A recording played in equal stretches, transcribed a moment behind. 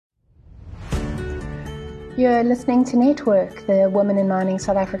You're listening to Network, the Women in Mining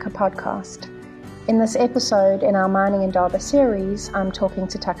South Africa podcast. In this episode in our Mining Indaba series, I'm talking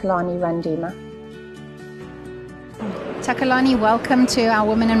to Takalani Randima. Takalani, welcome to our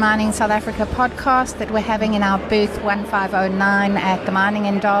Women in Mining South Africa podcast that we're having in our booth 1509 at the Mining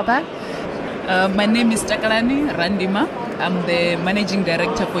Indaba. My name is Takalani Randima. I'm the Managing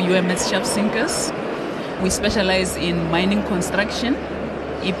Director for UMS Shaft Sinkers. We specialize in mining construction,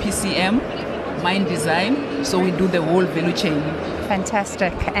 EPCM, mine design, so we do the whole value chain.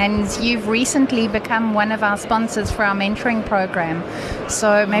 Fantastic. And you've recently become one of our sponsors for our mentoring program.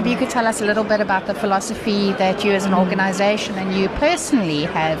 So maybe you could tell us a little bit about the philosophy that you as an organization and you personally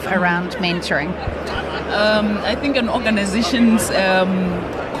have around mentoring. I think an organization's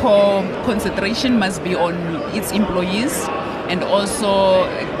core concentration must be on its employees and also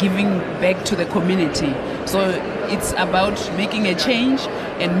giving back to the community. So it's about making a change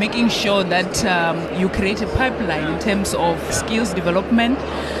and making sure that you create a pipeline in terms of skills development.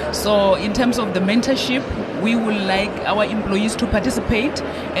 So in terms of the mentorship, we would like our employees to participate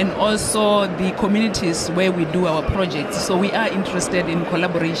and also the communities where we do our projects. So we are interested in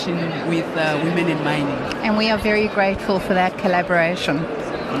collaboration with women in mining. And we are very grateful for that collaboration.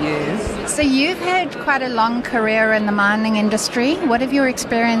 Yes. So you've had quite a long career in the mining industry. What have your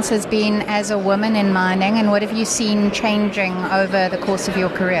experiences been as a woman in mining, and what have you seen changing over the course of your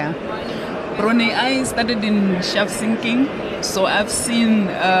career? Ronnie, I started in shaft sinking, so I've seen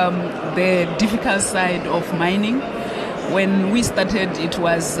the difficult side of mining. When we started, it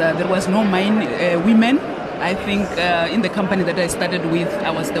was there was no women. I think in the company that I started with, I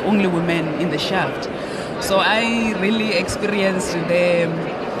was the only woman in the shaft. So I really experienced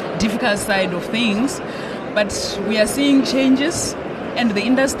the difficult side of things, but we are seeing changes and the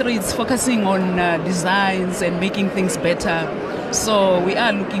industry is focusing on designs and making things better. So we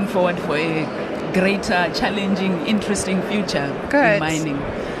are looking forward for a greater, challenging, interesting future in mining.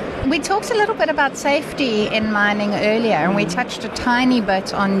 We talked a little bit about safety in mining earlier, and we touched a tiny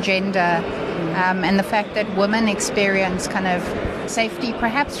bit on gender and the fact that women experience kind of safety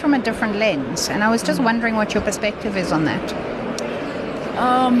perhaps from a different lens. And I was just wondering what your perspective is on that.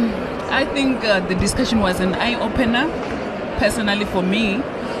 I think the discussion was an eye-opener. Personally for me,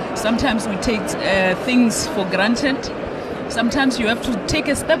 sometimes we take things for granted. Sometimes you have to take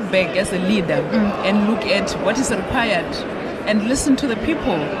a step back as a leader and look at what is required and listen to the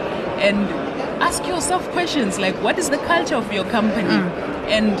people and ask yourself questions like, what is the culture of your company?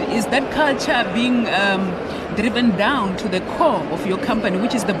 And is that culture being driven down to the core of your company,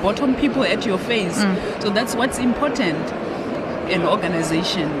 which is the bottom people at your face? So that's what's important in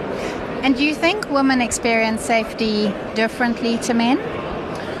organization. And do you think women experience safety differently to men?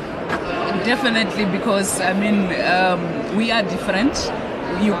 Definitely, because we are different.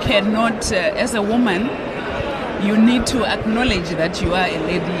 You cannot, as a woman, you need to acknowledge that you are a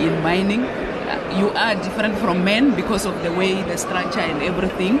lady in mining. You are different from men because of the way, the structure and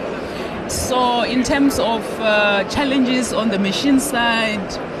everything. So in terms of challenges on the machine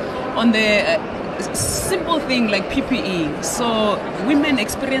side, on the simple thing like PPE, so women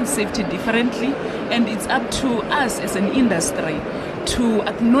experience safety differently, and it's up to us as an industry to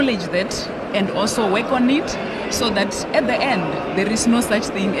acknowledge that and also work on it, so that at the end there is no such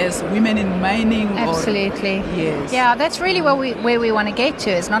thing as women in mining. Absolutely. Yes. Yeah, that's really where we want to get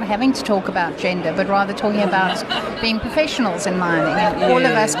to, is not having to talk about gender, but rather talking about being professionals in mining, and all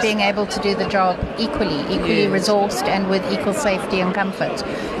of us being able to do the job equally resourced and with equal safety and comfort.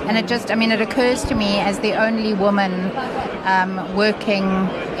 And it occurs to me, as the only woman working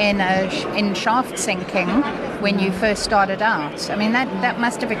in shaft sinking when you first started out, that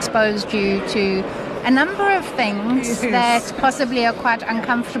must have exposed you to a number of things that possibly are quite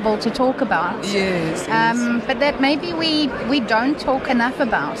uncomfortable to talk about. But that maybe we don't talk enough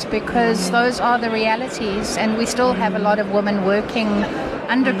about, because those are the realities, and we still have a lot of women working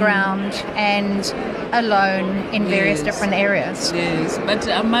underground and alone in various different areas. Yes, but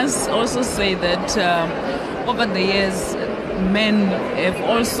I must also say that over the years, men have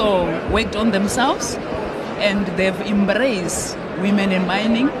also worked on themselves and they've embraced women in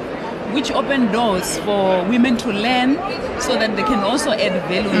mining, which open doors for women to learn so that they can also add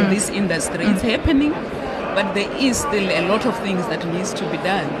value in this industry. It's happening, but there is still a lot of things that needs to be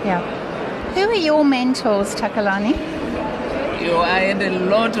done. Yeah. Who are your mentors, Takalani? I had a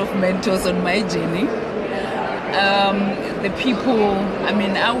lot of mentors on my journey. The people,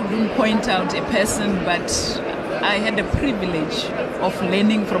 I wouldn't point out a person, but I had the privilege of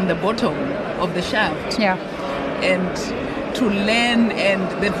learning from the bottom of the shaft. Yeah. And to learn,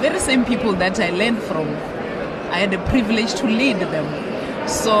 and the very same people that I learned from, I had the privilege to lead them.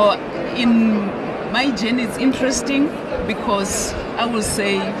 So in My journey is interesting because I will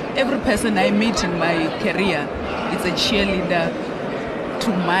say every person I meet in my career is a cheerleader to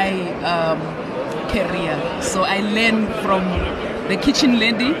my career. So I learn from the kitchen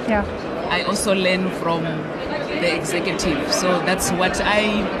lady. Yeah. I also learn from the executive. So that's what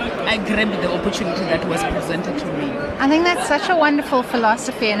I grabbed the opportunity that was presented to me. I think that's such a wonderful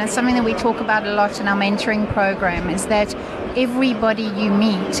philosophy, and it's something that we talk about a lot in our mentoring program, is that everybody you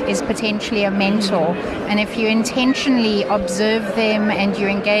meet is potentially a mentor, and if you intentionally observe them and you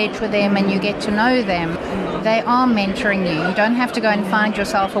engage with them and you get to know them, they are mentoring you. You don't have to go and find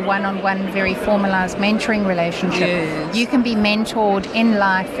yourself a one-on-one, very formalized mentoring relationship. Yes. You can be mentored in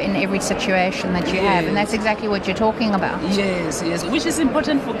life in every situation that you have, and that's exactly what you're talking about. Yes, which is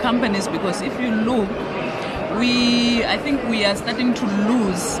important for companies, because if you look, I think we are starting to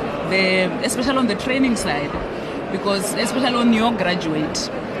lose especially on the training side, because especially on your graduate,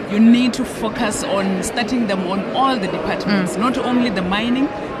 you need to focus on starting them on all the departments, not only the mining.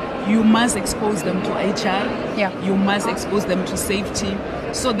 You must expose them to HR. Yeah. You must expose them to safety,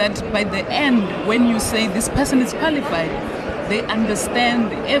 so that by the end, when you say this person is qualified, they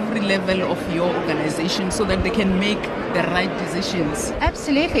understand every level of your organization so that they can make the right decisions.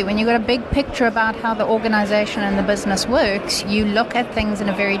 Absolutely. When you've got a big picture about how the organization and the business works, you look at things in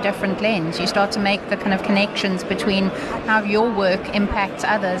a very different lens. You start to make the kind of connections between how your work impacts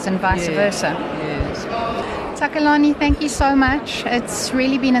others and vice versa. Yes. Takalani, thank you so much. It's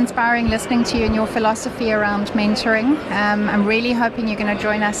really been inspiring listening to you and your philosophy around mentoring. I'm really hoping you're going to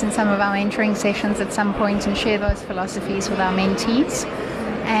join us in some of our mentoring sessions at some point and share those philosophies with our mentees.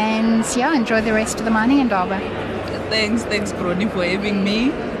 And enjoy the rest of the mining Indaba. Thanks, Brony, for having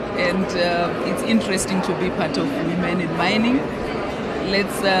me. And it's interesting to be part of Women in Mining.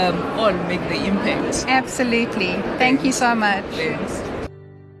 Let's all make the impact. Absolutely. Thank you so much. Thanks.